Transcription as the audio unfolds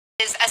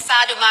Is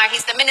Asad Umer.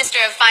 He's the Minister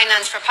of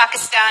Finance for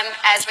Pakistan.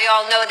 As we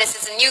all know, this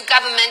is a new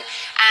government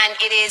and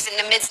it is in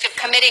the midst of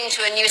committing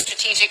to a new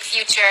strategic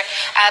future,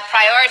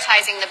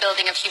 prioritizing the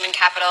building of human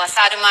capital.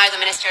 Asad Umer,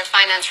 the Minister of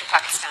Finance for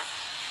Pakistan.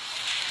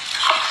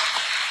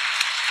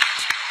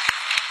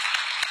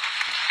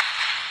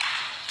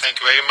 Thank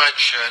you very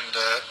much, and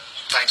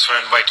thanks for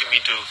inviting me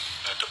to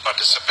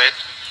participate.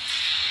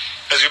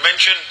 As you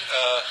mentioned,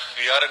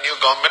 we are a new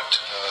government.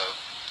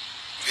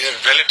 We are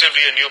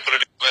relatively a new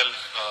political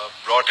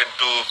brought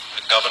into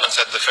governance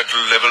at the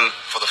federal level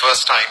for the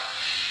first time.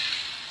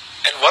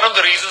 And one of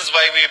the reasons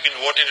why we have been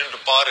voted into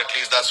power, at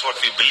least that's what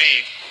we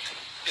believe,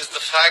 is the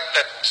fact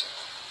that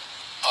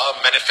our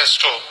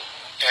manifesto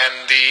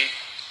and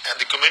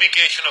the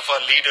communication of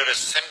our leader is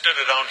centered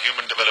around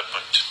human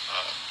development.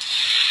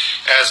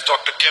 As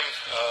Dr. Kim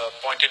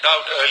pointed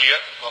out earlier,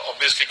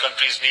 obviously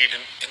countries need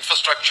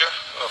infrastructure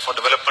for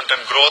development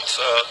and growth.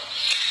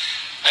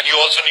 And you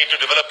also need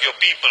to develop your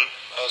people.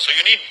 So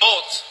you need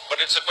both, but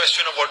it's a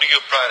question of what do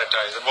you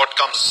prioritize and what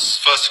comes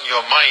first in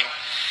your mind.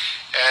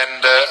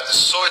 And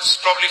so it's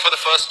probably for the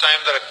first time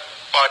that a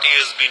party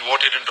has been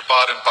voted into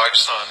power in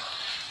Pakistan,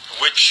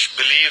 which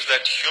believes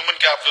that human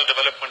capital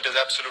development is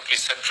absolutely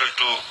central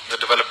to the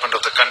development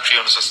of the country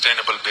on a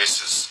sustainable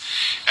basis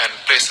and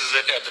places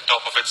it at the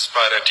top of its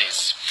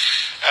priorities.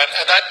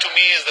 And that to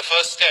me is the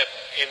first step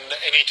in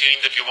any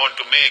change that you want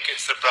to make.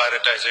 It's the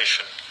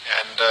prioritization.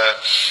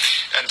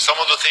 And some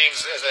of the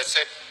things, as I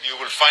said, you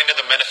will find in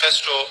the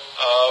manifesto,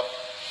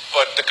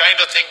 but the kind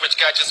of thing which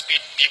catches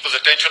people's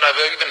attention, I've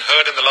even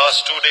heard in the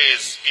last 2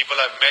 days, people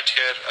I've met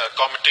here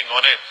commenting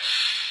on it.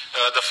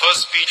 The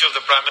first speech of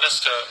the Prime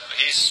Minister,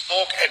 he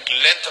spoke at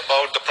length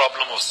about the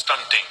problem of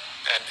stunting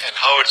and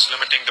how it's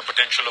limiting the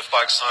potential of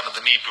Pakistan and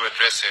the need to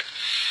address it.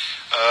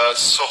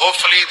 So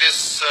hopefully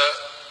this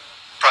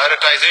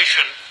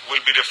prioritization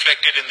will be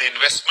reflected in the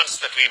investments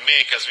that we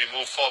make as we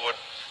move forward.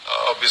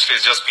 Obviously,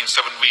 it's just been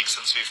 7 weeks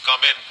since we've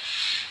come in.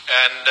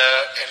 And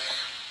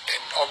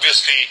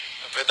obviously,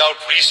 without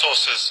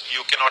resources,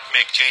 you cannot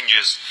make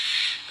changes.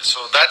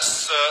 So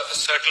that's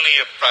certainly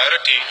a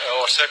priority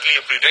or certainly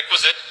a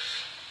prerequisite.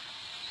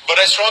 But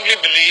I strongly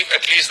believe,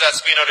 at least that's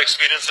been our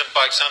experience in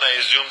Pakistan,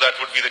 I assume that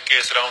would be the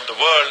case around the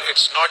world,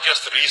 it's not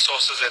just the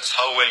resources, it's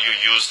how well you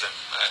use them.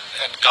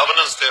 And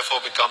governance,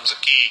 therefore, becomes a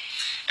key.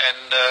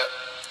 And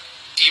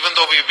even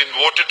though we've been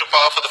voted to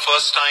power for the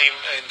first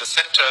time in the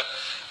center,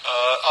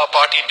 our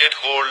party did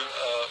hold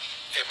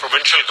a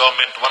provincial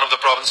government. One of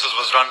the provinces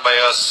was run by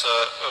us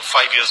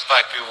 5 years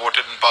back. We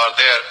voted in power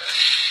there.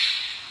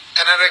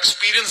 And our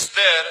experience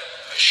there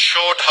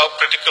showed how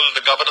critical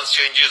the governance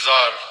changes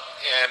are.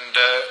 And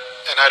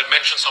I'll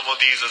mention some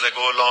of these as I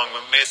go along.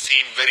 It may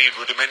seem very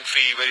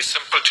rudimentary, very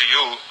simple to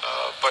you,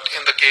 but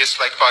in the case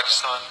like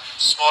Pakistan,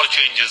 small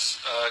changes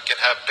can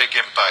have big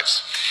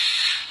impacts.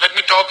 Let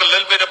me talk a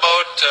little bit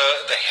about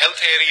the health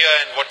area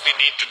and what we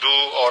need to do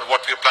or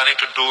what we're planning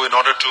to do in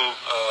order to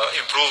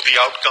improve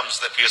the outcomes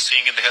that we are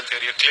seeing in the health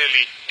area.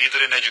 Clearly, neither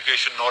in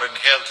education nor in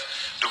health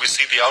do we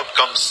see the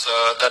outcomes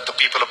that the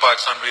people of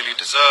Pakistan really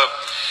deserve.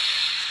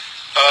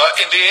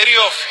 In the area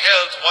of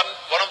health,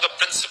 one of the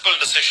principal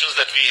decisions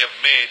that we have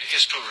made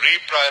is to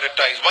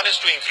reprioritize. One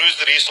is to increase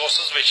the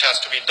resources, which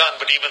has to be done,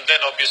 but even then,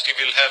 obviously,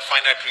 we'll have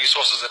finite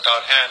resources at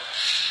our hand.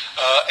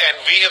 And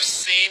we have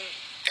seen,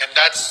 and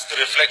that's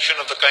the reflection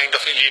of the kind of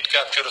elite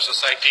capture of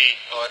society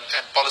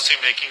and policy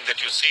making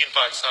that you see in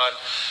Pakistan,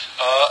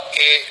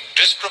 a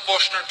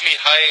disproportionately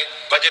high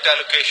budget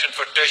allocation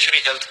for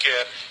tertiary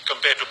healthcare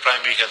compared to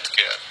primary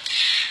healthcare.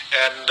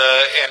 And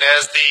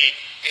as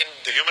in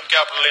the Human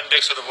Capital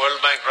Index or the World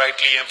Bank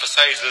rightly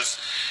emphasizes,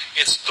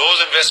 it's those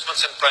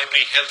investments in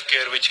primary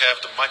healthcare which have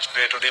the much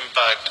greater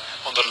impact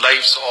on the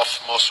lives of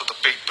most of the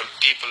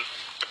people,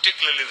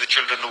 particularly the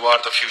children who are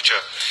the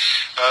future.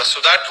 So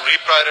that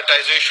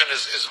reprioritization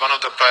is one of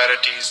the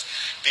priorities.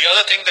 The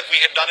other thing that we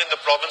had done in the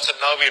province, and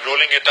now we're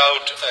rolling it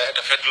out at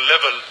a federal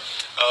level,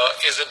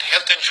 is a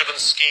health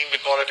insurance scheme.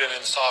 We call it an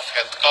Insaf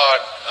health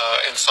card,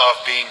 Insaf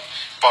being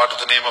part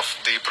of the name of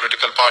the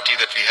political party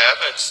that we have.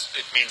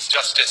 It means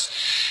justice.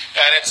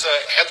 And it's a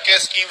healthcare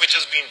scheme which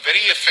has been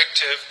very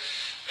effective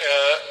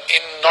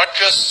in not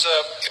just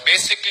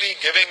basically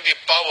giving the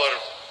power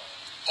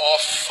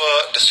of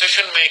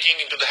decision-making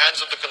into the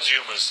hands of the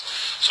consumers.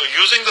 So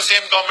using the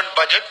same government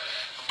budget,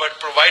 but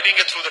providing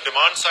it through the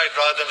demand side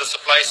rather than the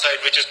supply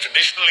side, which is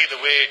traditionally the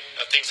way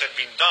things have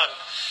been done.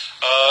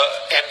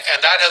 And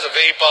that has a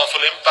very powerful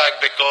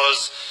impact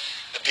because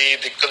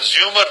the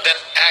consumer then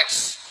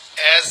acts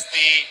as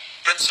the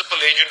principal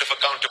agent of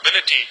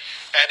accountability,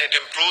 and it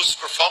improves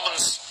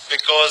performance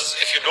because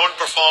if you don't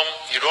perform,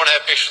 you don't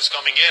have patients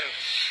coming in.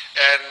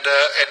 And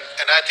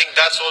I think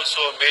that's also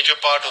a major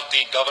part of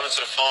the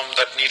governance reform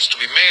that needs to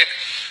be made.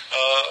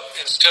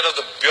 Instead of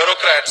the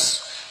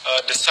bureaucrats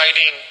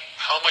deciding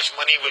how much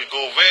money will go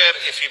where,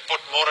 if you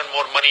put more and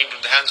more money into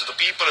the hands of the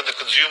people and the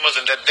consumers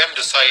and let them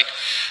decide,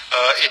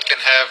 it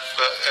can have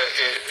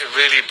a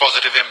really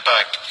positive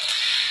impact.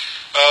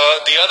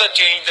 The other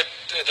change that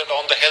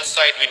on the health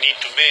side we need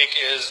to make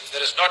is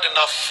there is not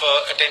enough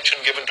attention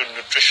given to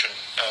nutrition.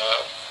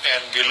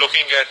 and we're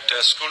looking at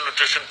school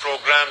nutrition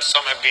programs.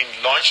 Some have been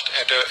launched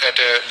at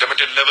a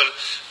limited level,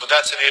 but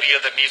that's an area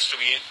that needs to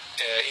be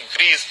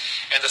increased.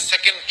 And the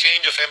second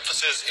change of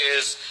emphasis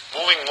is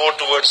moving more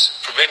towards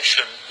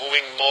prevention,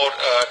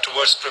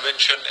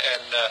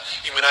 and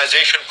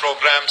immunization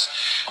programs.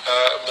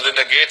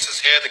 Melinda Gates is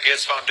here. The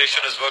Gates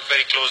Foundation has worked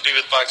very closely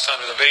with Pakistan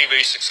with a very,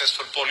 very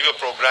successful polio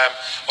program,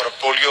 or a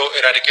polio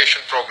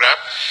eradication program.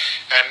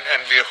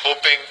 And we are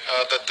hoping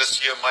that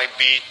this year might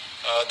be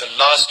the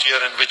last year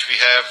in which we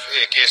have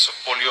a case of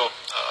polio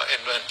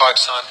in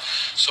Pakistan.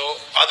 So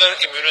other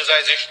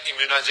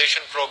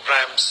immunization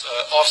programs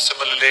of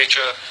similar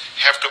nature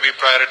have to be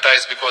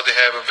prioritized because they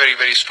have a very,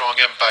 very strong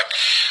impact.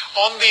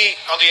 On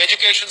the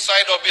education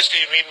side,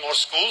 obviously you need more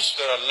schools.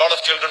 There are a lot of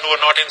children who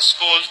are not in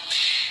school.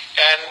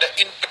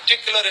 And in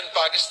particular in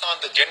Pakistan,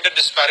 the gender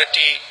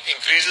disparity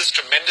increases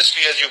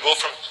tremendously as you go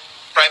from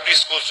primary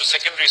schools to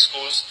secondary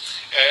schools.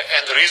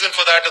 And the reason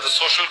for that are the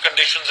social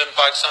conditions in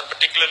Pakistan,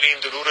 particularly in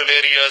the rural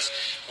areas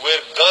where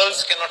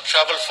girls cannot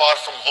travel far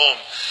from home.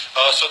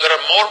 So there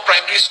are more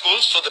primary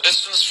schools, so the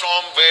distance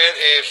from where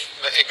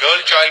a girl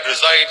child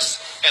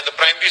resides and the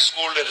primary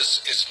school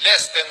is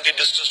less than the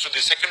distance to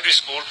the secondary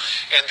school,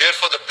 and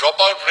therefore the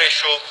dropout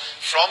ratio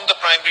from the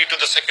primary to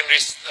the secondary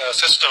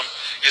system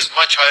is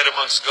much higher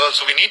amongst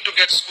girls. So we need to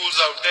get schools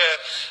out there,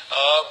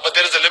 but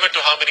there is a limit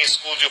to how many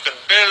schools you can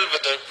build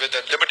with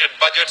the limited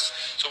budgets.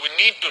 So we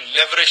need to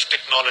leverage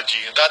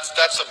technology, and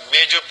that's a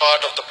major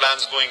part of the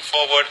plans going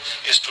forward,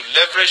 is to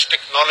leverage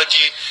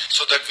technology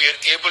so that we are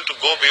able to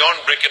go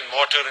beyond brick and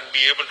mortar and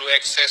be able to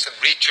access and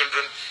reach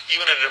children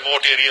even in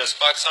remote areas.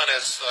 Pakistan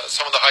has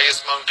some of the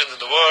highest mountains in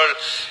the world,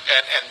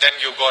 and then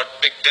you've got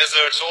big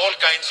deserts, all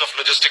kinds of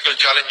logistical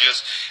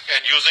challenges,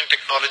 and using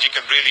technology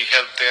can really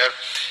help there.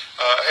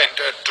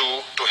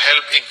 To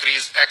help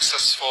increase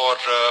access for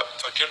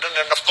children.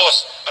 And of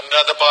course,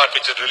 another part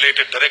which is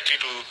related directly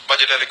to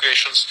budget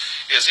allocations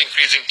is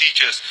increasing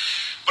teachers.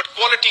 But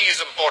quality is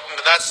important,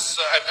 and that's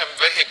I'm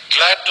very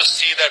glad to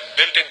see that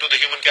built into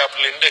the Human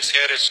Capital Index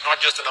here. It's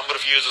not just the number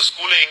of years of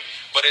schooling,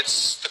 but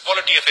it's the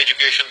quality of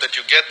education that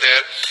you get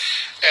there.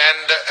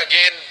 And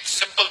again,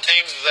 simple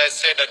things, as I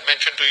said, I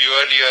mentioned to you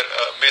earlier,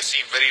 may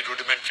seem very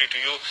rudimentary to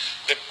you.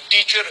 The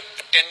teacher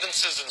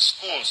attendances in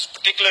schools,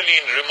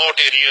 particularly in remote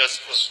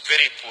areas, was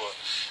very poor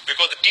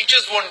because the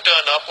teachers wouldn't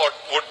turn up or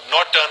would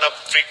not turn up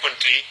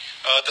frequently.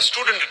 The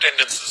student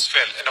attendances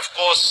fell, and of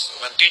course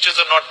when teachers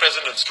are not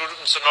present and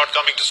students are not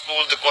coming to school,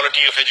 the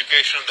quality of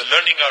education, the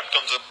learning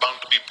outcomes are bound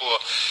to be poor.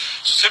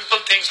 So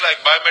simple things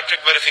like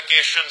biometric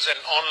verifications and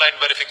online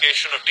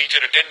verification of teacher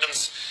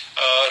attendance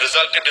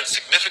resulted in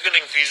significant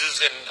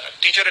increases in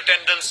teacher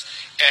attendance,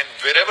 and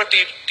wherever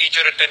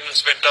teacher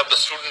attendance went up, the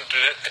student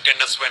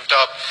attendance went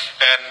up.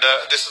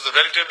 And this is a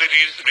relatively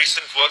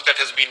recent work that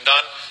has been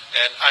done,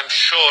 and I'm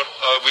sure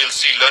we'll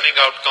see learning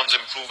outcomes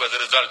improve as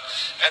a result.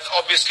 And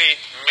obviously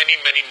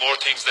many more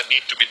things that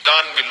need to be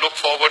done. We look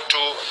forward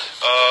to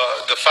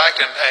the fact,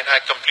 and I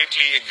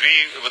completely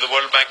agree with the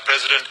World Bank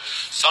president,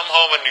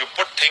 somehow when you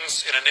put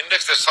things in an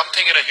index, there's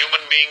something in a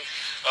human being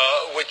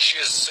which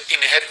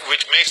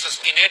makes us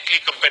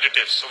innately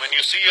competitive. So when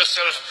you see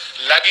yourself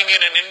lagging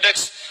in an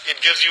index, it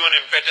gives you an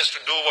impetus to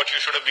do what you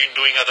should have been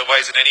doing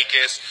otherwise in any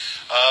case.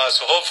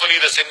 So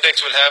hopefully this index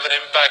will have an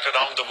impact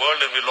around the world,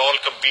 and we'll all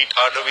compete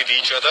harder with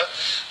each other,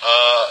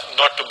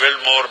 not to build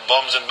more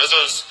bombs and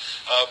missiles,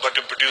 but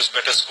to produce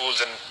better schools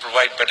and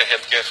provide better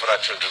healthcare for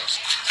our children.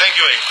 Thank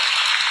you very much.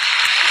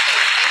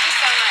 Thank you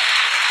so much.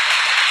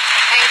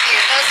 Thank you.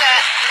 Those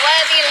are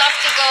worthy,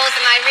 lofty goals,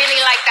 and I really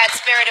like that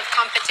spirit of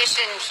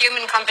competition,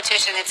 human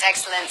competition. It's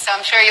excellent. So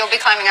I'm sure you'll be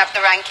climbing up the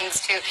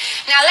rankings too.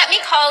 Now let me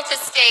call to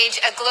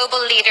stage a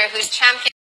global leader who's championed